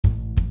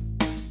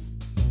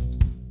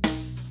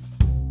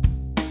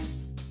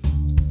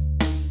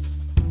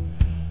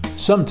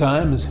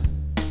Sometimes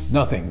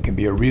nothing can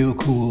be a real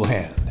cool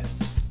hand,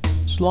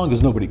 as long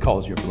as nobody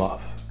calls your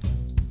bluff.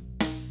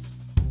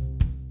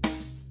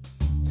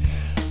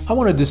 I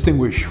want to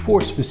distinguish 4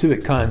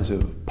 specific kinds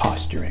of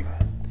posturing: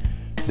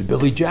 the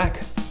Billy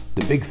Jack,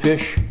 the Big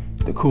Fish,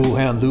 the Cool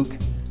Hand Luke,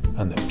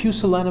 and the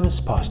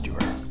Pusillanimous Posturer.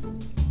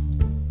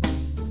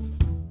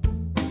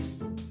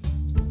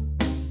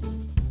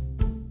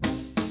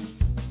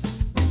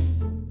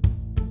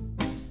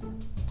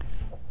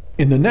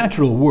 In the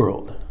natural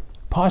world,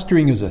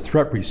 posturing is a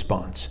threat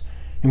response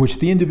in which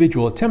the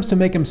individual attempts to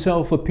make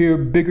himself appear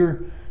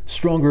bigger,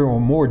 stronger,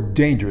 or more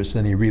dangerous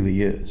than he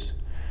really is.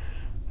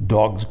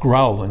 Dogs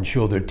growl and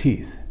show their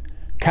teeth.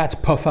 Cats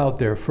puff out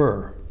their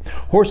fur.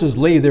 Horses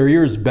lay their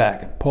ears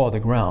back and paw the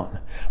ground.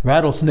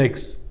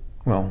 Rattlesnakes,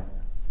 well,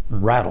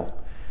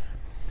 rattle.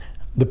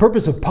 The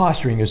purpose of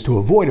posturing is to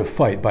avoid a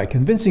fight by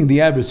convincing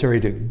the adversary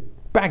to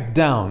back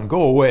down,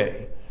 go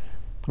away.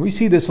 We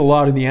see this a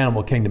lot in the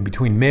animal kingdom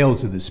between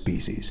males of the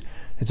species.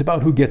 It's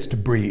about who gets to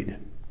breed.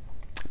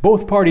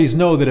 Both parties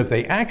know that if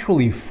they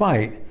actually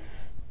fight,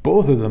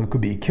 both of them could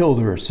be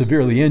killed or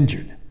severely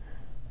injured,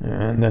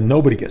 and then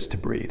nobody gets to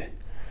breed.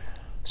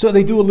 So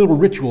they do a little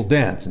ritual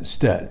dance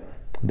instead.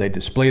 They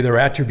display their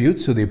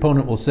attributes so the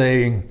opponent will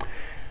say,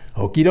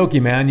 "Okie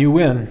dokie, man, you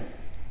win."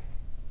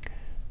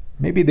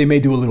 Maybe they may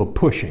do a little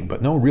pushing,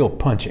 but no real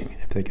punching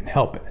if they can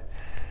help it.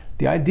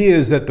 The idea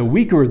is that the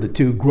weaker of the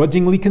two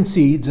grudgingly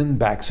concedes and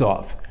backs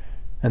off,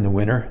 and the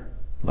winner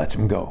lets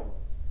him go.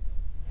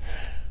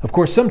 Of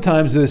course,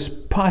 sometimes this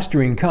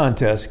posturing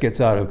contest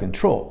gets out of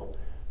control,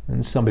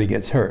 and somebody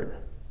gets hurt.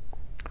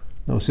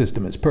 No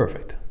system is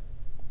perfect.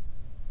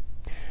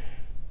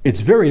 It's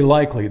very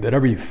likely that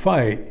every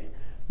fight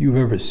you've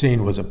ever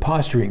seen was a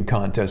posturing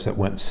contest that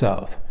went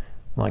south,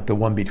 like the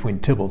one between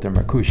Tybalt and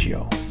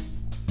Mercutio.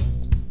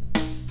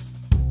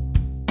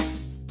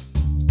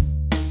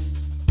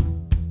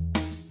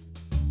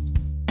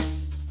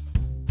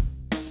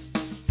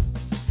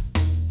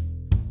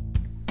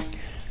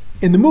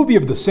 In the movie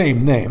of the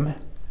same name,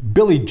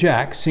 Billy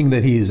Jack, seeing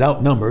that he is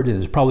outnumbered and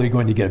is probably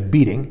going to get a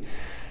beating,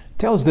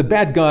 tells the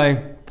bad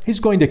guy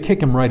he's going to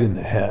kick him right in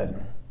the head.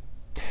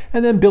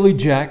 And then Billy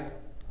Jack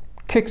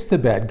kicks the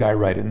bad guy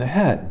right in the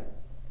head.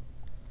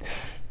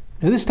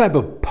 Now, this type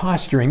of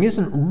posturing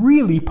isn't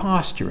really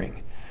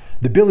posturing.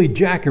 The Billy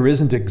Jacker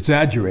isn't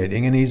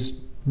exaggerating, and he's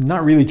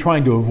not really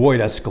trying to avoid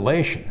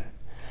escalation.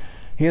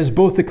 He has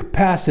both the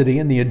capacity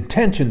and the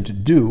intention to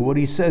do what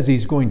he says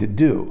he's going to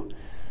do.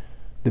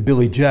 The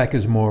Billy Jack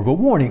is more of a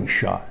warning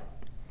shot.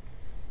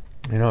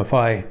 You know, if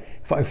I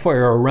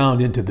fire a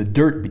round into the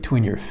dirt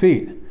between your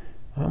feet,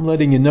 I'm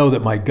letting you know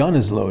that my gun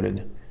is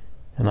loaded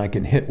and I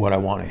can hit what I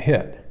want to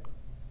hit.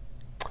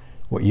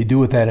 What you do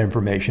with that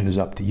information is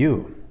up to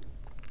you.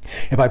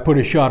 If I put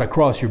a shot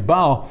across your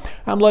bow,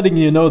 I'm letting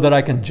you know that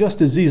I can just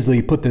as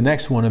easily put the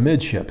next one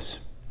amidships.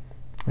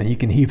 And you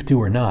can heave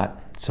to or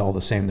not, it's all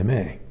the same to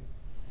me.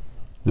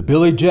 The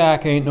Billy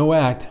Jack ain't no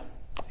act,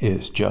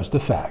 it's just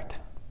a fact.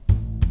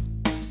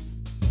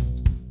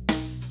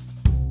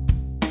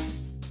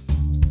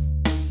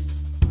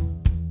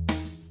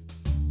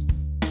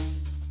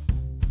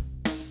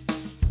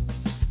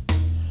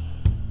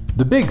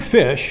 The Big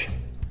Fish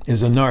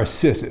is a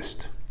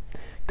narcissist,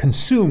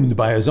 consumed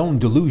by his own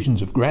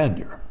delusions of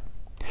grandeur.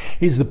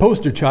 He's the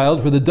poster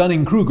child for the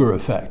Dunning-Kruger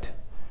effect.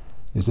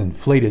 His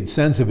inflated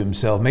sense of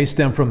himself may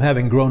stem from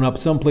having grown up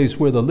someplace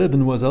where the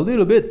living was a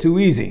little bit too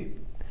easy.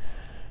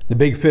 The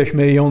Big Fish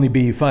may only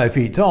be 5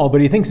 feet tall,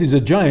 but he thinks he's a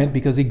giant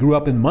because he grew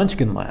up in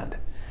Munchkin land.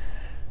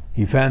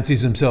 He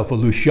fancies himself a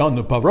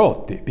Luciano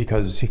Pavarotti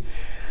because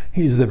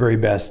he's the very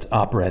best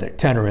operatic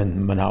tenor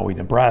in Manawi,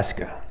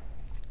 Nebraska.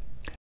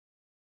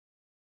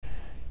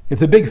 If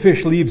the Big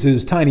Fish leaves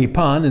his tiny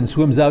pond and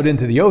swims out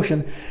into the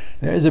ocean,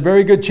 there's a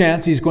very good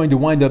chance he's going to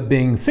wind up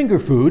being finger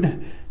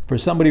food for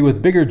somebody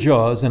with bigger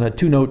jaws and a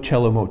 2-note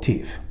cello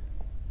motif.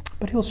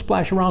 But he'll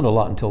splash around a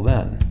lot until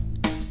then.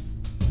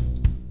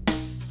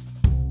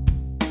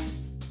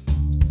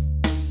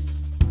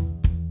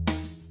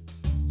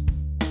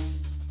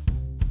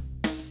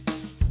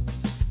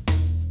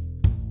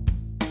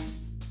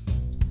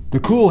 The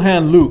Cool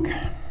Hand Luke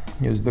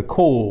is the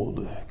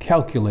cold,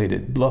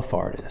 calculated bluff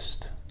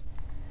artist.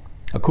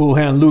 A Cool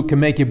Hand Luke can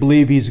make you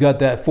believe he's got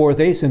that 4th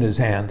ace in his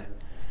hand,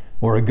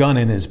 or a gun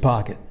in his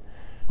pocket,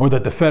 or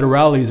that the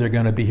federales are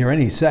going to be here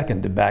any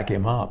second to back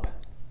him up.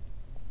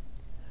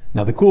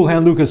 Now, the Cool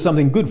Hand Luke is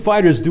something good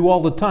fighters do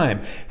all the time.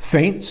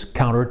 Feints,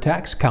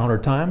 counterattacks,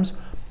 countertimes,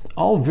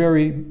 all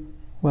very,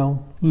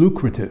 well,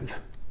 lucrative.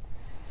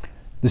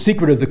 The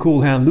secret of the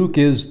Cool Hand Luke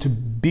is to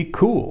be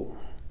cool.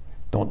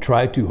 Don't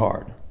try too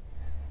hard.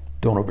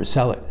 Don't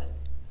oversell it.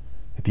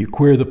 If you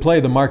queer the play,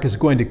 the mark is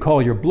going to call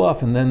your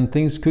bluff, and then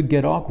things could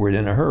get awkward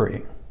in a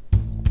hurry.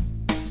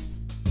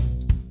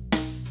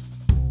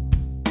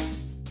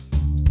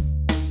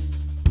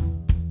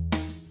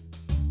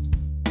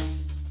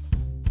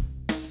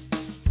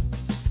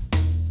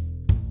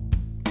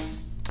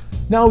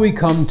 Now we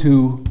come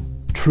to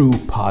true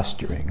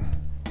posturing,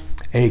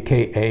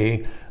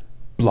 aka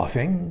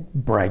bluffing,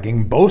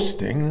 bragging,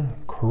 boasting,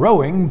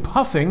 crowing,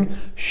 puffing,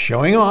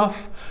 showing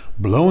off,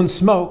 blowing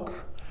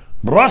smoke,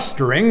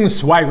 blustering,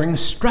 swaggering,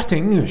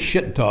 strutting,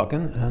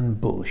 shit-talking, and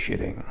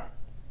bullshitting.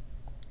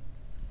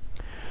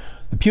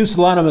 The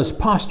Pusillanimous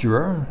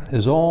Posturer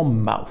is all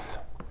mouth.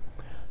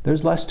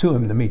 There's less to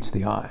him than meets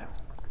the eye.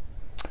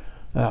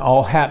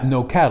 All hat,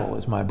 no cattle,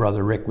 as my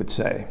brother Rick would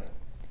say.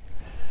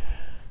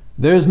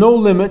 There's no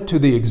limit to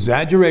the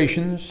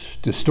exaggerations,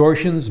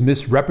 distortions,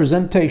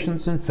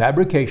 misrepresentations, and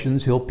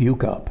fabrications he'll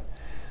puke up.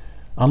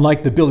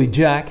 Unlike the Billy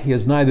Jack, he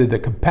has neither the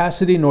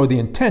capacity nor the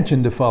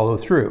intention to follow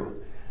through.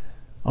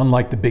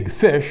 Unlike the big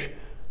fish,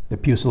 the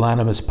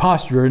Pusillanimous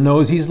Posturer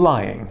knows he's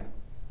lying.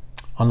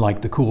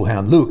 Unlike the cool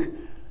hand Luke,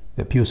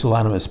 the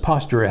Pusillanimous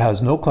Posturer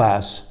has no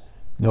class,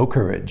 no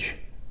courage,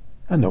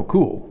 and no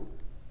cool.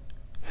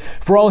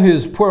 For all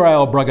his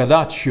puerile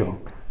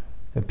braggadocio,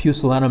 the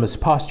Pusillanimous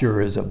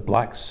Posturer is a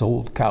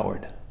black-souled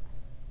coward.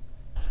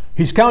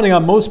 He's counting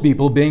on most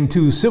people being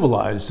too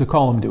civilized to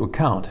call him to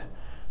account,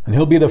 and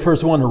he'll be the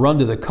first one to run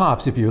to the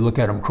cops if you look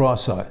at him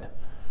cross-eyed,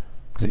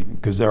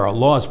 because there are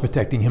laws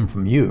protecting him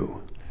from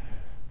you,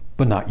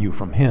 but not you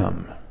from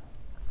him.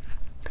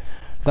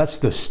 That's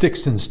the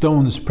sticks and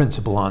stones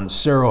principle on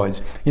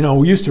steroids. You know,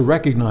 we used to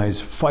recognize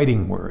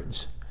fighting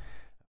words.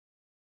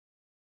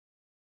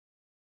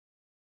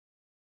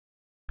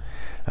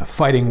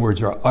 Fighting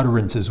words are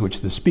utterances which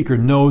the speaker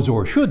knows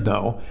or should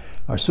know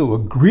are so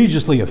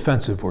egregiously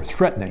offensive or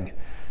threatening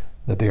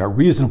that they are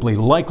reasonably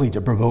likely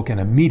to provoke an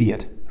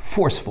immediate,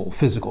 forceful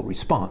physical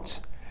response.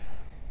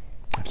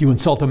 If you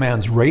insult a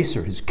man's race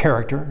or his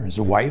character, or his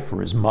wife or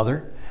his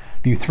mother,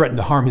 if you threaten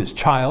to harm his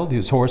child,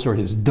 his horse, or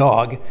his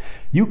dog,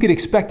 you could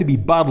expect to be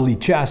bodily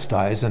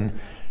chastised, and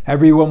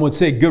everyone would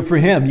say, good for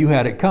him, you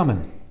had it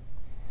coming.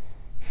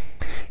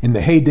 In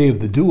the heyday of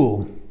the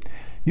duel,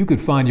 you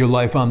could find your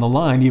life on the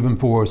line even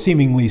for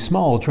seemingly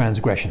small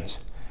transgressions.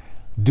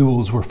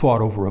 Duels were fought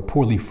over a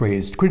poorly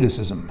phrased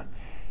criticism,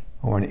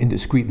 or an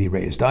indiscreetly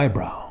raised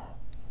eyebrow,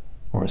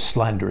 or a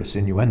slanderous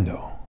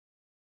innuendo.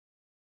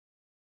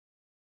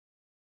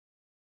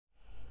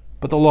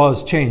 But the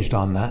laws changed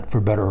on that, for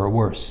better or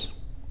worse.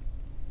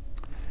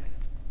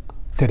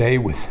 Today,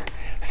 with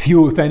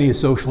few, if any,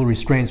 social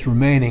restraints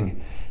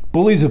remaining,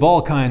 bullies of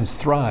all kinds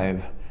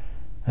thrive,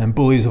 and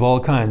bullies of all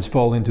kinds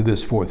fall into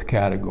this fourth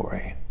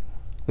category.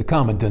 The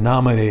common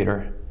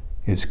denominator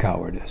is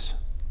cowardice.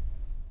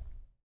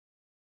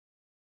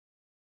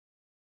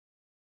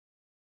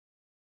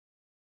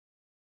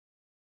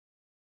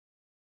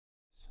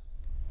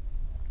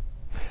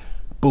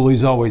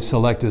 Bullies always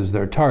select as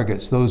their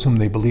targets those whom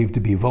they believe to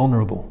be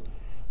vulnerable,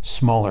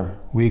 smaller,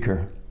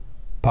 weaker,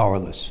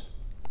 powerless,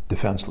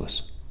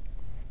 defenseless.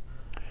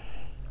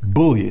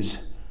 Bullies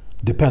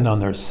depend on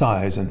their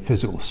size and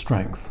physical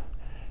strength,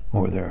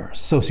 or their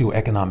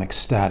socioeconomic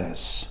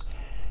status,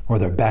 or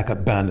their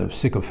backup band of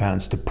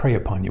sycophants to prey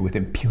upon you with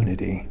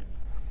impunity.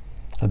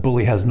 A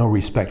bully has no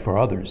respect for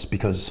others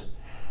because,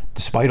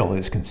 despite all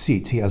his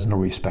conceits, he has no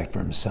respect for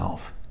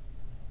himself.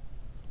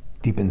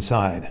 Deep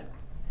inside,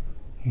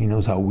 he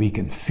knows how weak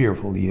and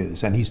fearful he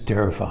is, and he's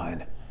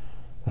terrified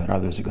that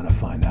others are going to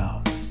find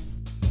out.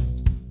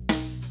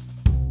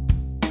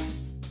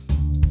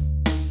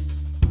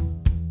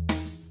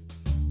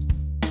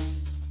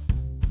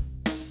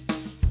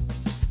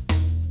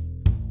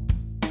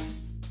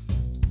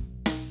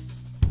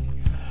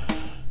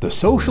 The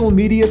social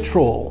media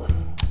troll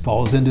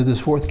falls into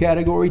this fourth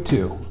category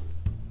too.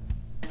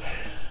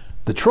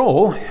 The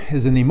troll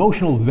is an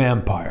emotional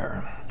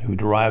vampire who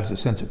derives a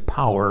sense of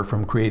power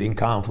from creating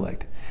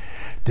conflict.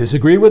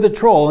 Disagree with the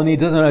troll and he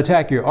doesn't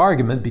attack your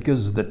argument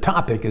because the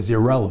topic is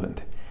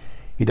irrelevant.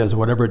 He does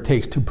whatever it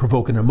takes to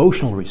provoke an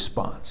emotional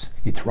response.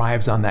 He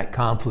thrives on that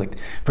conflict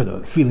for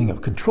the feeling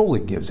of control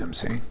it gives him,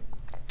 see?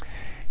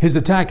 His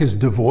attack is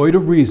devoid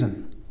of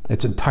reason.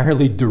 It's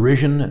entirely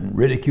derision and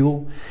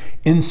ridicule,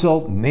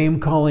 insult,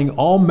 name-calling,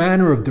 all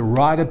manner of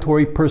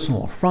derogatory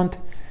personal affront,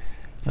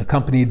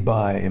 accompanied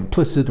by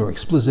implicit or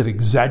explicit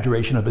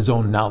exaggeration of his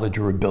own knowledge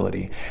or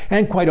ability,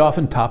 and quite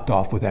often topped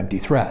off with empty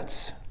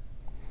threats.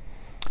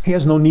 He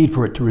has no need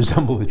for it to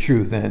resemble the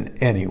truth in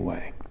any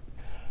way.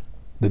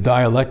 The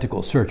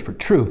dialectical search for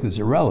truth is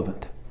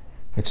irrelevant.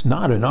 It's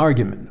not an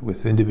argument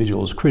with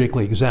individuals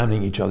critically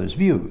examining each other's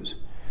views.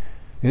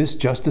 It's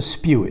just a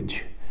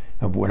spewage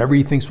of whatever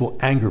he thinks will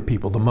anger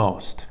people the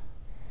most.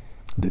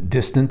 The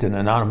distant and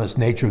anonymous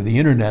nature of the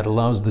internet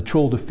allows the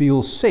troll to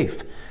feel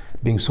safe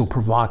being so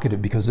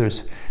provocative because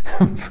there's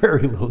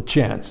very little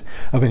chance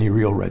of any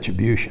real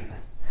retribution.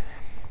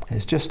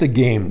 It's just a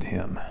game to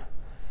him.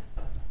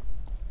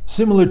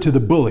 Similar to the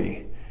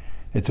bully,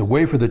 it's a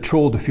way for the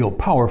troll to feel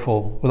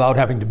powerful without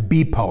having to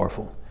be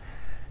powerful,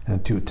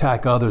 and to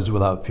attack others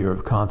without fear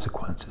of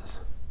consequences.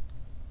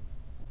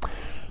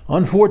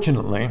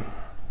 Unfortunately,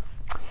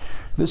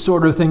 this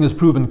sort of thing has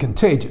proven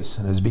contagious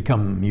and has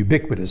become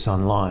ubiquitous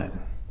online.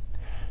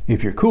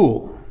 If you're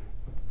cool,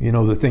 you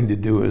know the thing to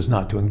do is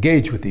not to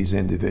engage with these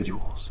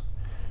individuals.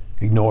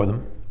 Ignore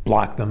them,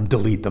 block them,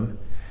 delete them.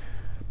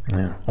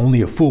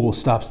 Only a fool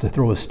stops to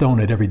throw a stone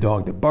at every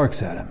dog that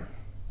barks at him.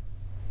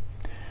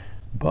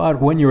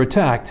 But when you're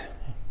attacked,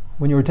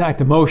 When you're attacked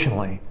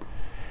emotionally,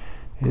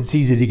 it's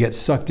easy to get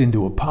sucked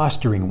into a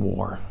posturing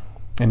war.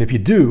 And if you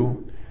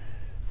do,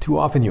 too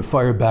often you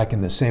fire back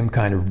in the same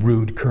kind of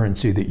rude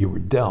currency that you were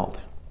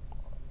dealt.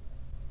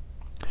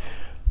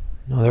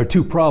 Now, there are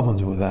two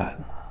problems with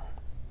that.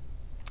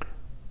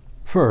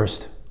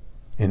 First,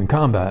 in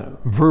combat,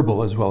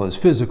 verbal as well as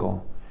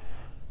physical,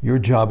 your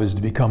job is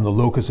to become the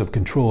locus of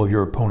control of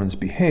your opponent's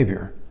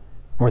behavior,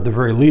 or at the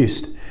very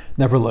least,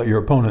 never let your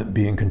opponent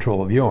be in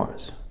control of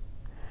yours.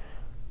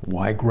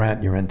 Why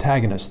grant your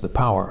antagonist the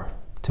power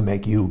to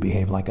make you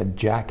behave like a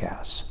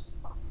jackass?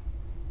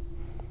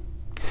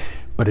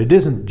 But it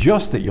isn't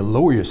just that you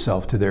lower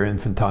yourself to their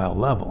infantile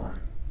level.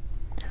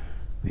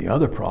 The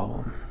other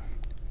problem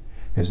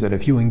is that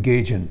if you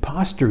engage in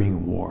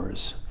posturing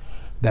wars,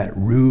 that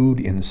rude,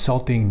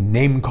 insulting,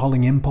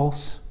 name-calling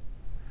impulse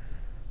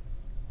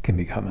can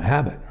become a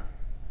habit.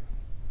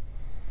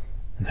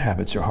 And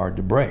habits are hard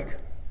to break.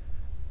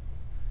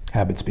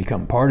 Habits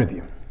become part of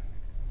you.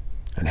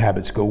 And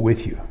habits go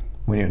with you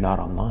when you're not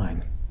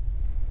online,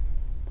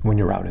 when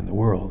you're out in the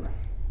world.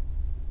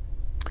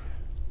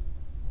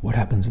 What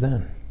happens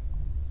then?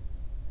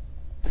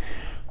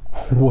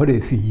 What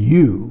if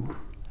you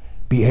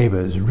behave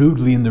as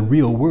rudely in the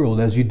real world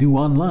as you do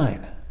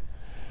online?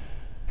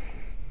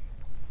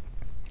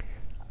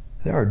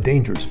 There are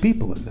dangerous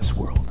people in this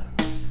world.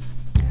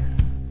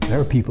 There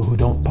are people who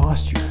don't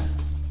posture.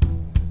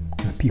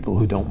 There are people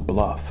who don't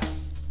bluff.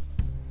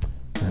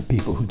 There are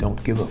people who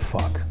don't give a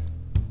fuck.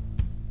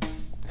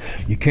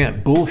 You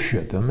can't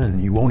bullshit them,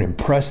 and you won't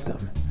impress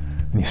them,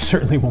 and you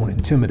certainly won't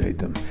intimidate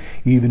them,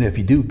 even if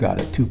you do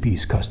got a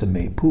two-piece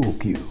custom-made pool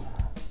cue.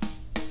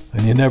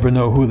 And you never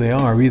know who they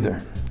are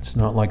either. It's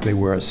not like they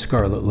wear a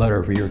scarlet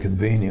letter for your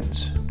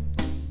convenience.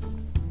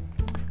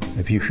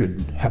 If you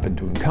should happen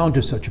to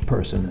encounter such a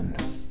person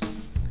and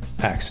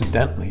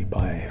accidentally,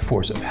 by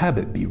force of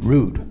habit, be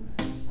rude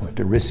or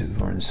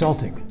derisive or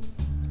insulting,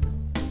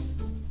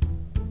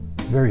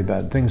 very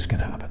bad things can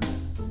happen.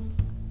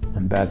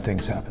 And bad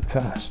things happen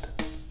fast.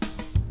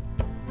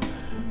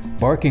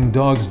 Barking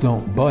dogs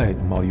don't bite,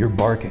 and while you're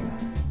barking,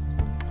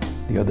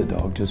 the other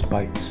dog just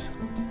bites.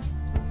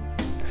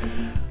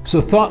 So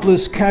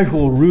thoughtless,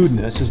 casual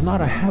rudeness is not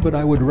a habit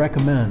I would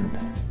recommend.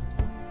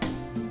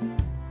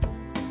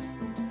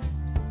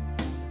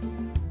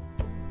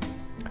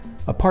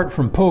 Apart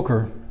from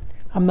poker,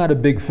 I'm not a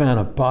big fan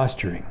of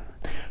posturing.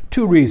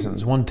 Two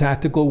reasons, one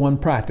tactical, one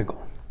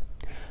practical.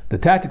 The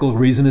tactical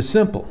reason is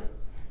simple.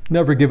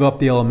 Never give up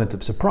the element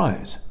of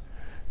surprise.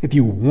 If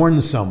you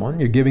warn someone,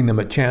 you're giving them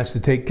a chance to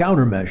take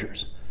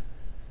countermeasures.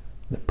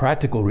 The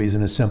practical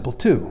reason is simple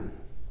too.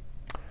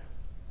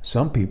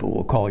 Some people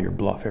will call your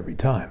bluff every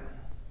time.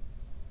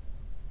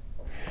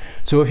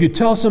 So if you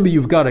tell somebody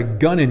you've got a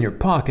gun in your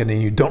pocket and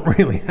you don't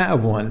really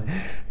have one,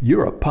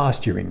 you're a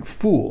posturing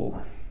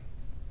fool.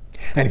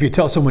 And if you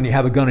tell someone you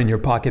have a gun in your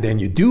pocket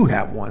and you do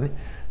have one,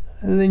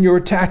 then you're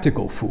a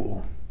tactical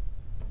fool.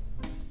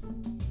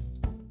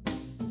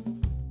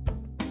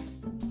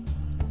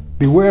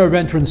 Beware of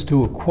entrance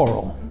to a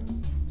quarrel,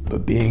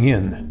 but being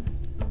in,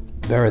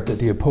 bear it that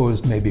the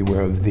opposed may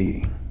beware of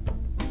thee.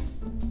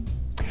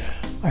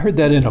 I heard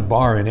that in a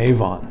bar in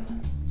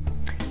Avon.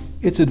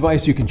 It's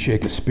advice you can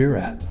shake a spear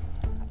at.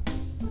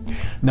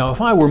 Now, if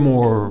I were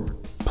more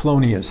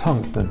Polonius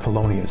hunk than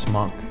felonious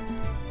monk,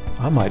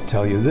 I might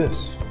tell you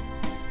this.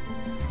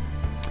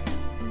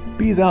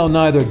 Be thou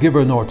neither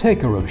giver nor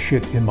taker of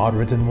shit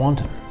immoderate and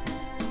wanton.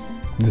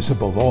 This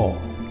above all,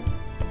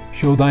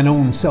 show thine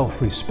own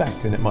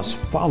self-respect, and it must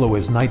follow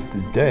as night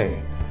the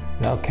day.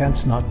 Thou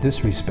canst not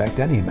disrespect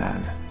any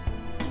man,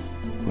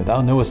 for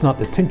thou knowest not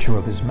the tincture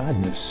of his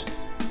madness,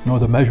 nor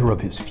the measure of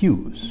his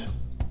fuse,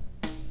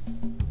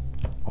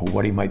 or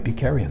what he might be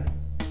carrying.